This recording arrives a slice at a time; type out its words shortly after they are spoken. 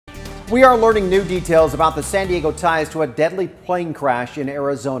We are learning new details about the San Diego ties to a deadly plane crash in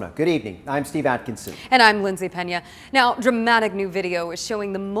Arizona. Good evening. I'm Steve Atkinson. And I'm Lindsay Pena. Now, dramatic new video is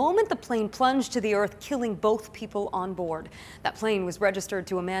showing the moment the plane plunged to the earth, killing both people on board. That plane was registered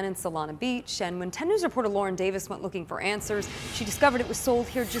to a man in Solana Beach, and when 10 News reporter Lauren Davis went looking for answers, she discovered it was sold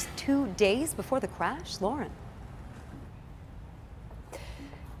here just 2 days before the crash. Lauren.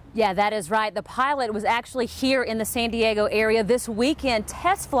 Yeah, that is right. The pilot was actually here in the San Diego area this weekend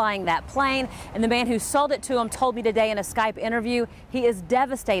test flying that plane, and the man who sold it to him told me today in a Skype interview he is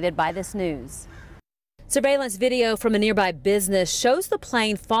devastated by this news. Surveillance video from a nearby business shows the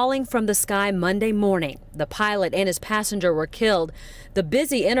plane falling from the sky Monday morning. The pilot and his passenger were killed. The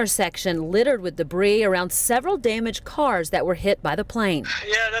busy intersection littered with debris around several damaged cars that were hit by the plane.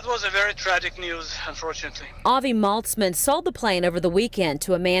 Yeah, that was a very tragic news, unfortunately. Avi Maltzman sold the plane over the weekend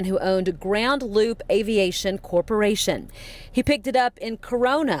to a man who owned Ground Loop Aviation Corporation. He picked it up in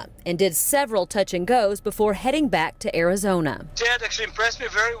Corona and did several touch and goes before heading back to Arizona. Ted actually impressed me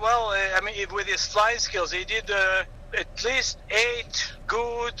very well. With his flying skills, he did at least 8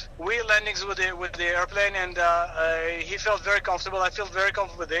 good wheel landings with the airplane, and he felt very comfortable. I felt very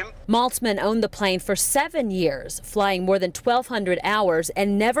comfortable with him. Maltzman owned the plane for 7 years, flying more than 1,200 hours,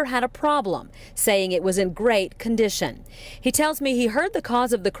 and never had a problem, saying it was in great condition. He tells me he heard the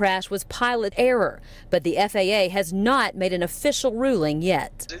cause of the crash was pilot error, but the FAA has not made an official ruling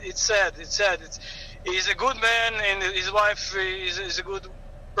yet. It's sad. He's a good man, and his wife is a good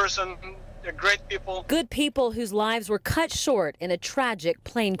person. They're great people. Good people whose lives were cut short in a tragic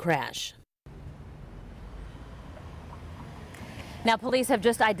plane crash. Now, police have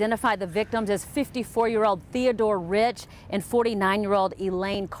just identified the victims as 54-year-old Theodore Rich and 49-year-old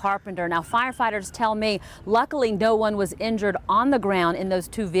Elaine Carpenter. Now, firefighters tell me, luckily, no one was injured on the ground in those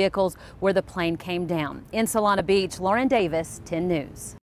 2 vehicles where the plane came down. In Solana Beach, Lauren Davis, 10 News.